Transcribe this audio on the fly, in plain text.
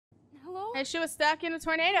And she was stuck in a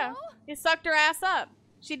tornado. No? It sucked her ass up.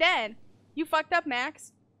 She dead. You fucked up,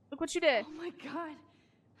 Max. Look what you did. Oh my god.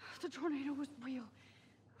 The tornado was real.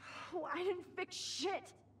 Oh, I didn't fix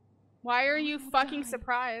shit. Why are you fucking die.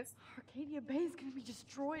 surprised? Arcadia Bay is gonna be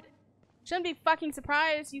destroyed. Shouldn't be fucking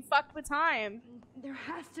surprised. You fucked with time. There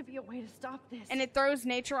has to be a way to stop this. And it throws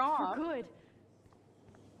nature off. For good.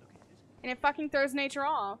 And it fucking throws nature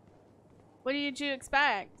off. What did you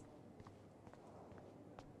expect?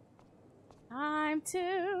 Time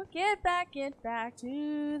to get back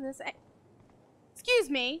to this. Excuse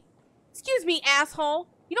me, asshole.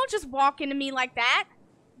 You don't just walk into me like that.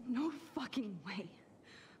 No fucking way.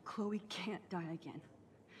 Chloe can't die again.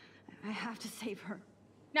 I have to save her.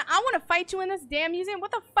 Now I want to fight you in this damn museum.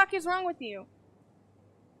 What the fuck is wrong with you?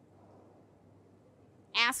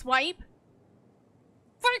 Asswipe.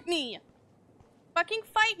 Fight me. Fucking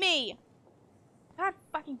fight me. God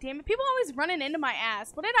fucking damn it. People always running into my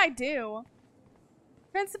ass. What did I do?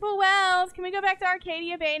 Principal Wells, can we go back to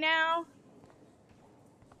Arcadia Bay now?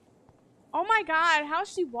 Oh my god, how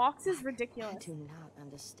she walks is ridiculous. I do not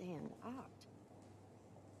understand art.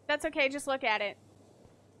 That's okay, just look at it.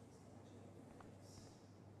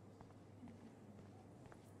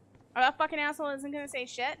 Oh, that fucking asshole isn't gonna say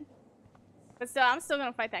shit. But still, I'm still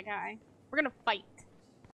gonna fight that guy. We're gonna fight.